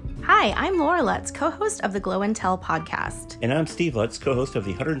 Hi, I'm Laura Lutz, co-host of the Glow and Tell podcast. And I'm Steve Lutz, co-host of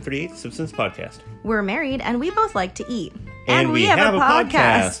the 138th Simpsons podcast. We're married and we both like to eat. And we have a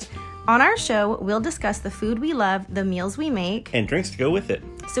podcast. On our show, we'll discuss the food we love, the meals we make, and drinks to go with it.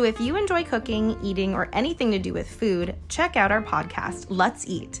 So if you enjoy cooking, eating, or anything to do with food, check out our podcast, Let's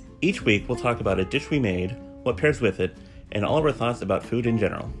Eat. Each week, we'll talk about a dish we made, what pairs with it, and all of our thoughts about food in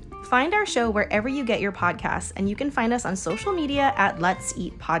general. Find our show wherever you get your podcasts, and you can find us on social media at Let's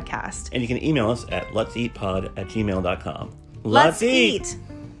Eat Podcast. And you can email us at let'seatpod@gmail.com. Let's eat!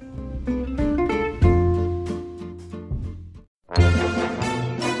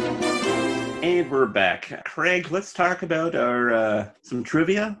 And we're back. Craig, let's talk about our some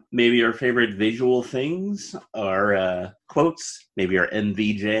trivia. Maybe our favorite visual things, our quotes, maybe our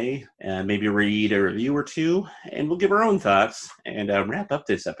MVJ, maybe read a review or two, and we'll give our own thoughts and wrap up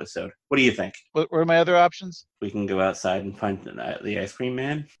this episode. What do you think? What are my other options? We can go outside and find the ice cream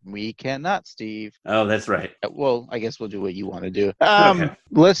man. We cannot, Steve. Oh, that's right. Well, I guess we'll do what you want to do. Okay.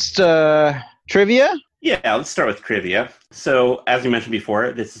 Let's trivia. Yeah, let's start with trivia. So, as we mentioned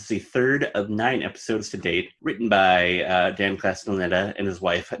before, this is the third of 9 episodes to date, written by Dan Castellaneta and his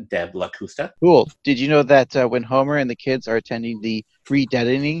wife, Deb LaCusta. Cool. Did you know that when Homer and the kids are attending the free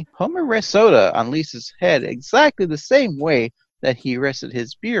deadening, Homer rests soda on Lisa's head exactly the same way that he rested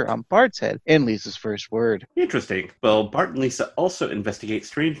his beer on Bart's head in Lisa's first word. Interesting. Well, Bart and Lisa also investigate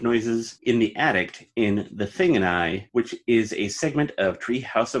strange noises in the attic in The Thing and I, which is a segment of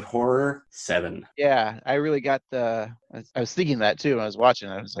Treehouse of Horror 7. Yeah, I really got I was thinking that too when I was watching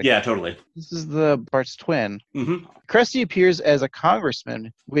it. I was like, yeah, totally. This is the Bart's twin. Mm-hmm. Krusty appears as a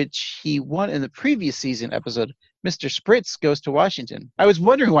congressman, which he won in the previous season episode, Mr. Spritz Goes to Washington. I was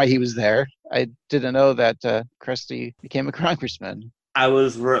wondering why he was there. I didn't know that Krusty became a congressman. I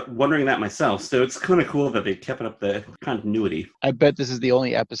was wondering that myself, so it's kind of cool that they kept up the continuity. I bet this is the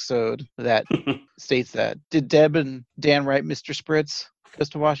only episode that states that. Did Deb and Dan write Mr. Spritz Goes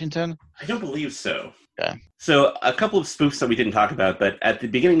to Washington? I don't believe so. Okay. So a couple of spoofs that we didn't talk about, but at the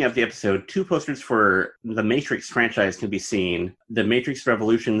beginning of the episode, 2 posters for the Matrix franchise can be seen. The Matrix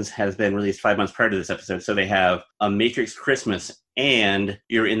Revolutions has been released 5 months prior to this episode, so they have a Matrix Christmas and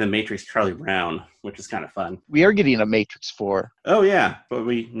You're in the Matrix Charlie Brown, which is kind of fun. We are getting a Matrix 4. Oh yeah, what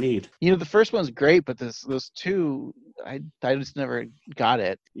we need. You know, the first one's great, but those two, I just never got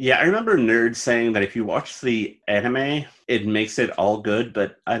it. Yeah, I remember nerds saying that if you watch the anime, it makes it all good,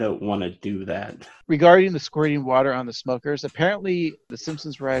 but I don't want to do that. Regarding the squirting water on the smokers, apparently the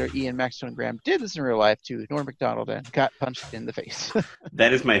Simpsons writer Ian Maxton Graham did this in real life to Norm Macdonald and got punched in the face.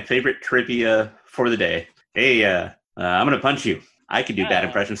 That is my favorite trivia for the day. Hey, I'm going to punch you. I can do bad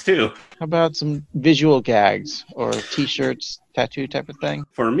impressions too. How about some visual gags or t-shirts, tattoo type of thing?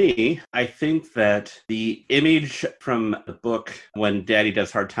 For me, I think that the image from the book When Daddy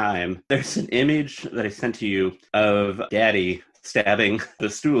Does Hard Time, there's an image that I sent to you of Daddy stabbing the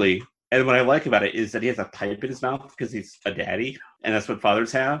stoolie. And what I like about it is that he has a pipe in his mouth because he's a daddy, and that's what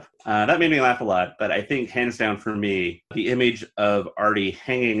fathers have. That made me laugh a lot, but I think hands down for me, the image of Artie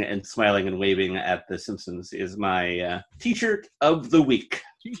hanging and smiling and waving at The Simpsons is my t-shirt of the week.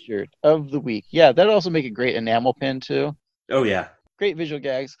 T-shirt of the week. Yeah, that'd also make a great enamel pin too. Oh, yeah. Great visual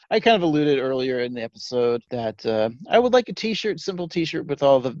gags. I kind of alluded earlier in the episode that I would like a t-shirt, simple t-shirt with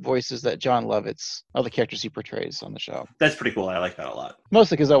all the voices that John Lovitz, all the characters he portrays on the show. That's pretty cool. I like that a lot.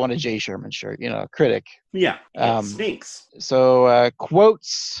 Mostly because I want a Jay Sherman shirt, critic. Yeah, it stinks. So,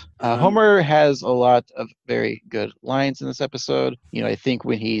 quotes. Homer has a lot of very good lines in this episode. I think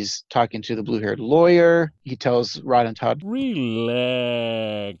when he's talking to the blue-haired lawyer, he tells Rod and Todd,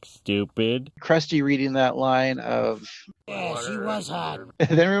 "Relax, stupid." Krusty reading that line of, "Yeah, she was hot." And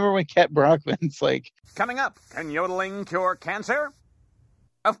then remember when Ket Brockman's like, "Coming up, can yodeling cure cancer?"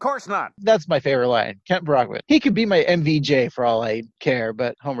 Of course not. That's my favorite line. Kent Brockman. He could be my MVJ for all I care,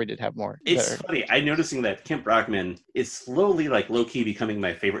 but Homer did have more. It's funny. I'm noticing that Kent Brockman is slowly, low-key becoming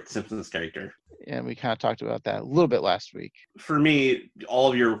my favorite Simpsons character. And we kind of talked about that a little bit last week. For me, all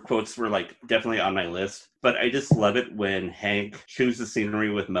of your quotes were definitely on my list, but I just love it when Hank chews the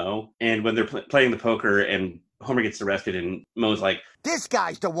scenery with Moe, and when they're playing the poker and Homer gets arrested and Moe's like, This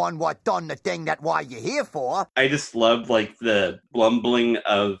guy's the one what done the thing that why you're here for. I just love like the blumbling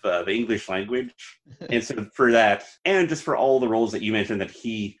of the English language. And so for that, and just for all the roles that you mentioned that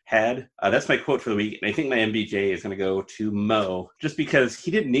he had, that's my quote for the week. And I think my MBJ is going to go to Moe, just because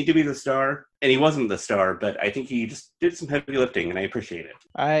he didn't need to be the star, and he wasn't the star, but I think he just did some heavy lifting, and I appreciate it.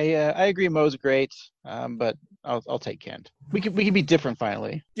 I agree. Moe's great, but I'll take Kent. We can be different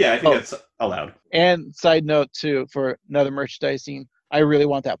finally. Yeah, I think that's allowed. And side note too, for another merchandising, I really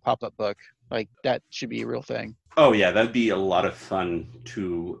want that pop-up book. Like that should be a real thing. Oh yeah, that'd be a lot of fun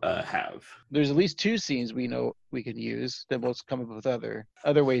to have. There's at least 2 scenes we know we could use. Then we'll come up with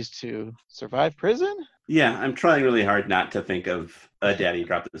other ways to survive prison. Yeah, I'm trying really hard not to think of a daddy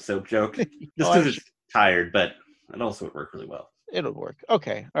drop the soap joke, just because it's tired, but it also would work really well. It'll work.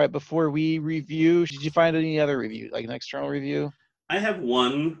 Okay. All right. Before we review, did you find any other review, like an external review? I have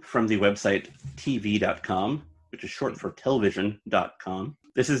one from the website tv.com, which is short for television.com.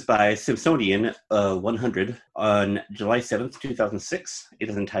 This is by Simpsonian 100 on July 7th, 2006. It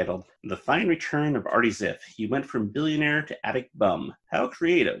is entitled, The Fine Return of Artie Ziff. He went from billionaire to attic bum. How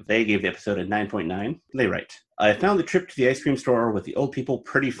creative. They gave the episode a 9.9. They write, I found the trip to the ice cream store with the old people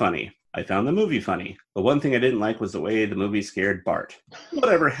pretty funny. I found the movie funny. The one thing I didn't like was the way the movie scared Bart.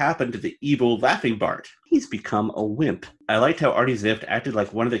 Whatever happened to the evil, laughing Bart? He's become a wimp. I liked how Artie Ziff acted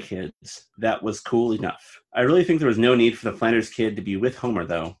like one of the kids. That was cool enough. I really think there was no need for the Flanders kid to be with Homer,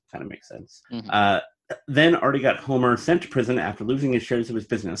 though. Kind of makes sense. Mm-hmm. Then Artie got Homer sent to prison after losing his shares of his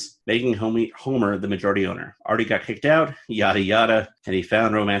business, making Homer the majority owner. Artie got kicked out, yada yada, and he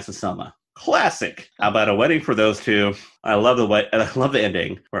found romance with Selma. Classic. How about a wedding for those two? I love the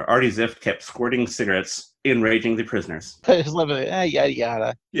ending where Artie Ziff kept squirting cigarettes, enraging the prisoners. I just love it. Yada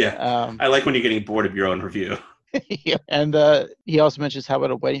yada. Yeah. I like when you're getting bored of your own review. Yeah. And he also mentions how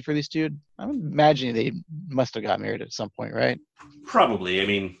about a wedding for these two? I'm imagining they must have got married at some point, right? Probably. I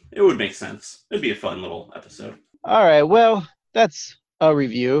mean, it would make sense. It'd be a fun little episode. All right. Well, that's a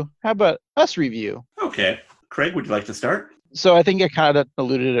review. How about us review? Okay. Craig, would you like to start? So I think I kind of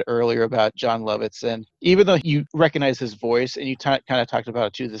alluded to it earlier about John Lovitz, and even though you recognize his voice, and you kind of talked about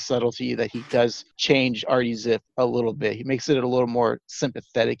it too, the subtlety that he does change Artie Ziff a little bit. He makes it a little more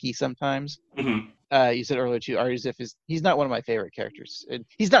sympathetic-y sometimes. Mm-hmm. You said earlier too, Artie Ziff he's not one of my favorite characters.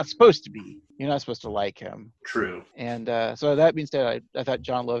 He's not supposed to be. You're not supposed to like him. True. And so that being said, I thought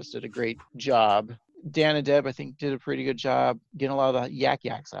John Lovitz did a great job. Dan and Deb, I think, did a pretty good job getting a lot of the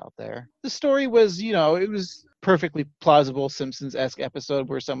yaks out there. The story was, it was perfectly plausible Simpsons-esque episode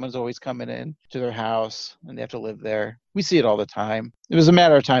where someone's always coming in to their house and they have to live there. We see it all the time. It was a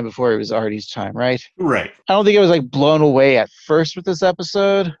matter of time before it was Artie's time, right? Right. I don't think I was blown away at first with this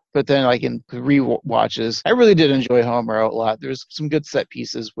episode, but then in re-watches, I really did enjoy Homer a lot. There's some good set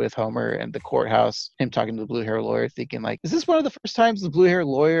pieces with Homer and the courthouse, him talking to the blue hair lawyer, thinking is this one of the first times the blue hair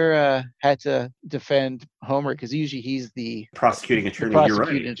lawyer had to defend Homer? Because usually he's the prosecuting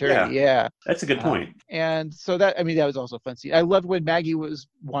attorney. Yeah. That's a good point. And so that was also fun. I loved when Maggie was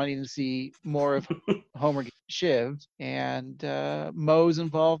wanting to see more of Homer get shivved and Moe's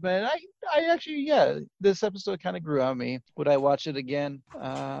involvement. I actually, this episode kind of grew on me. Would I watch it again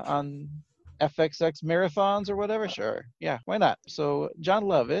on FXX marathons or whatever? Sure. Yeah, why not? So John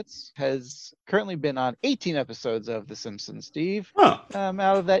Lovitz has currently been on 18 episodes of The Simpsons, Steve. Huh.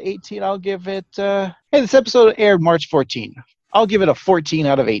 Out of that 18, I'll give it, this episode aired March 14. I'll give it a 14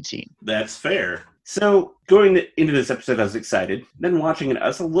 out of 18. That's fair. So going into this episode, I was excited. Then watching it, I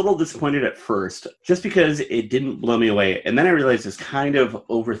was a little disappointed at first, just because it didn't blow me away. And then I realized it's kind of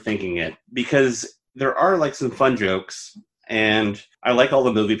overthinking it, because there are some fun jokes, and I like all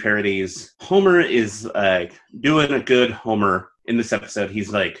the movie parodies. Homer is doing a good Homer in this episode.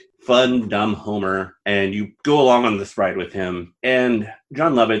 He's fun, dumb Homer, and you go along on this ride with him. And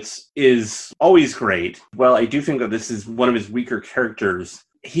John Lovitz is always great. Well, I do think that this is one of his weaker characters.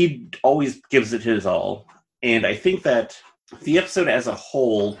 He always gives it his all. And I think that the episode as a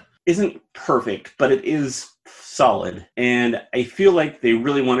whole isn't perfect, but it is solid. And I feel like they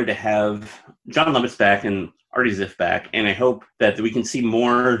really wanted to have John Lovitz back and Artie Ziff back. And I hope that we can see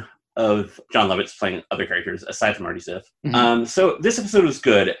more of John Lovitz playing other characters aside from Artie Ziff. Mm-hmm. So this episode was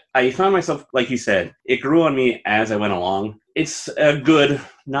good. I found myself, like you said, it grew on me as I went along. It's a good,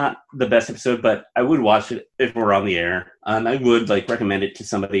 not the best episode, but I would watch it if it were on the air. I would recommend it to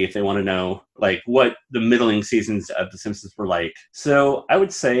somebody if they want to know what the middling seasons of The Simpsons were like. So I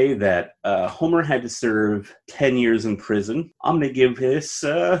would say that Homer had to serve 10 years in prison. I'm going to give this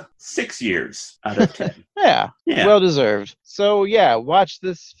 6 years out of 10. Yeah, well deserved. So watch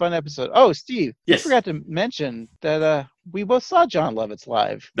this fun episode. Oh, Steve, yes. I forgot to mention that we both saw John Lovitz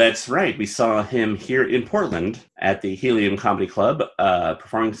live. That's right. We saw him here in Portland at the Helium Comedy Club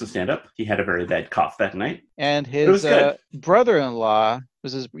performing some stand-up. He had a very bad cough that night. And It was his good. brother-in-law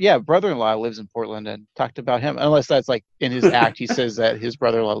brother-in-law lives in Portland and talked about him. Unless that's like in his act, he says that his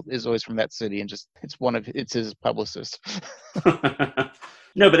brother-in-law is always from that city and just it's his publicist.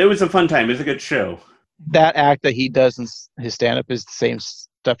 No, but it was a fun time. It was a good show. That act that he does in his stand-up is the same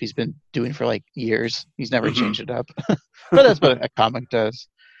stuff he's been doing for like years. He's never changed it up. But that's what a comic does.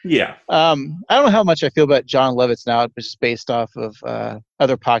 Yeah. I don't know how much I feel about John Lovitz now, but just based off of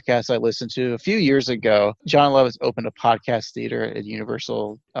other podcasts I listened to. A few years ago, John Lovitz opened a podcast theater at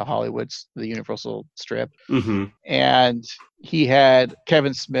Universal Hollywood's the Universal Strip. Mm-hmm. And he had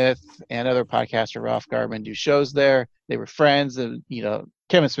Kevin Smith and other podcaster Ralph Garman do shows there. They were friends, and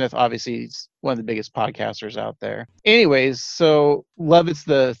Kevin Smith obviously is one of the biggest podcasters out there. Anyways, so Lovitz,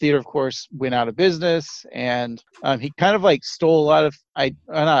 the theater, of course, went out of business, and he kind of like stole a lot of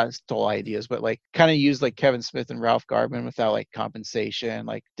not stole ideas, but like kind of used like Kevin Smith and Ralph Garman without like compensation,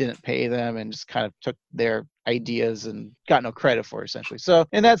 like didn't pay them, and just kind of took their ideas and got no credit for it, essentially. So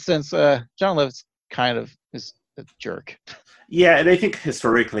in that sense, John Lovitz kind of is a jerk. Yeah, and I think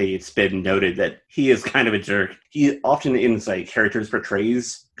historically it's been noted that he is kind of a jerk. He often in his characters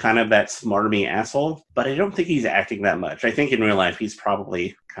portrays kind of that smarmy asshole, but I don't think he's acting that much. I think in real life he's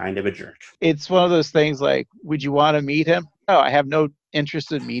probably kind of a jerk. It's one of those things like, would you want to meet him? No, I have no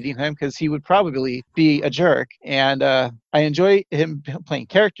interest in meeting him because he would probably be a jerk. And I enjoy him playing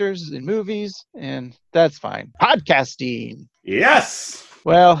characters in movies, and that's fine. Podcasting. Yes!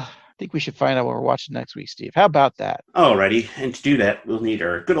 Well, I think we should find out what we're watching next week, Steve. How about that? Alrighty, and to do that, we'll need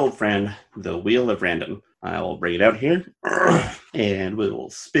our good old friend, the Wheel of Random. I'll bring it out here, and we'll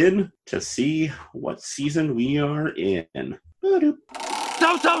spin to see what season we are in. Ba-doop.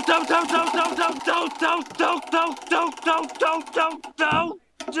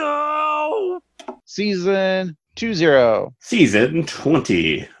 Season 20. Season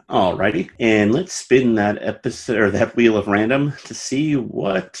 20. Alrighty, and let's spin that episode or that Wheel of Random to see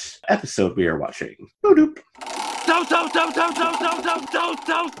what episode we are watching. Ba-doop.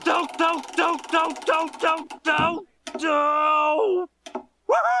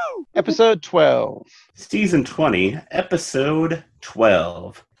 Episode 12. Season 20, Episode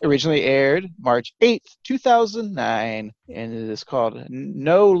 12. Originally aired March 8th, 2009, and it is called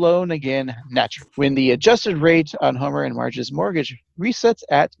No Loan Again Natural. When the adjusted rate on Homer and Marge's mortgage resets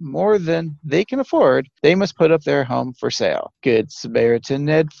at more than they can afford, they must put up their home for sale. Good Samaritan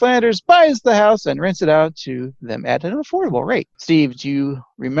Ned Flanders buys the house and rents it out to them at an affordable rate. Steve, do you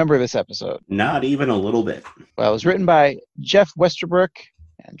remember this episode? Not even a little bit. Well, it was written by Jeff Westerbrook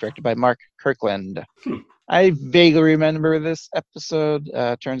and directed by Mark Kirkland. I vaguely remember this episode.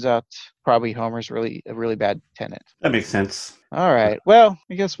 Turns out probably Homer's a really bad tenant. That makes sense. All right. Well,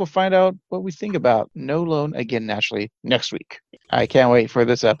 I guess we'll find out what we think about No Loan Again Naturally next week. I can't wait for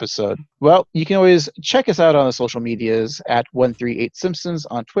this episode. Well, you can always check us out on the social medias at 138simpsons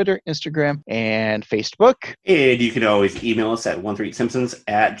on Twitter, Instagram, and Facebook. And you can always email us at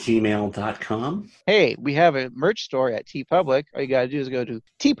 138simpsons@gmail.com. Hey, we have a merch store at TeePublic. All you got to do is go to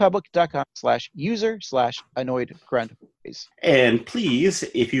tpublic.com/user/annoyedgruntboys. And please,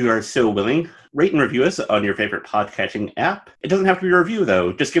 if you are so willing, rate and review us on your favorite podcatching app. It doesn't have to be a review,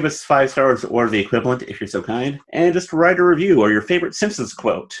 though. Just give us 5 stars or the equivalent if you're so kind. And just write a review or your favorite Simpsons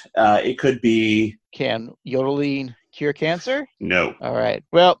quote. It could be... Can yodeling cure cancer? No. All right.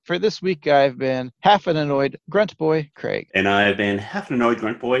 Well, for this week, I've been half an annoyed grunt boy, Craig. And I've been half an annoyed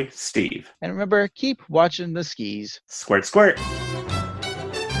grunt boy, Steve. And remember, keep watching the skis. Squirt, squirt.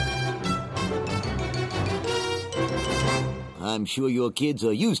 I'm sure your kids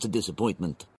are used to disappointment.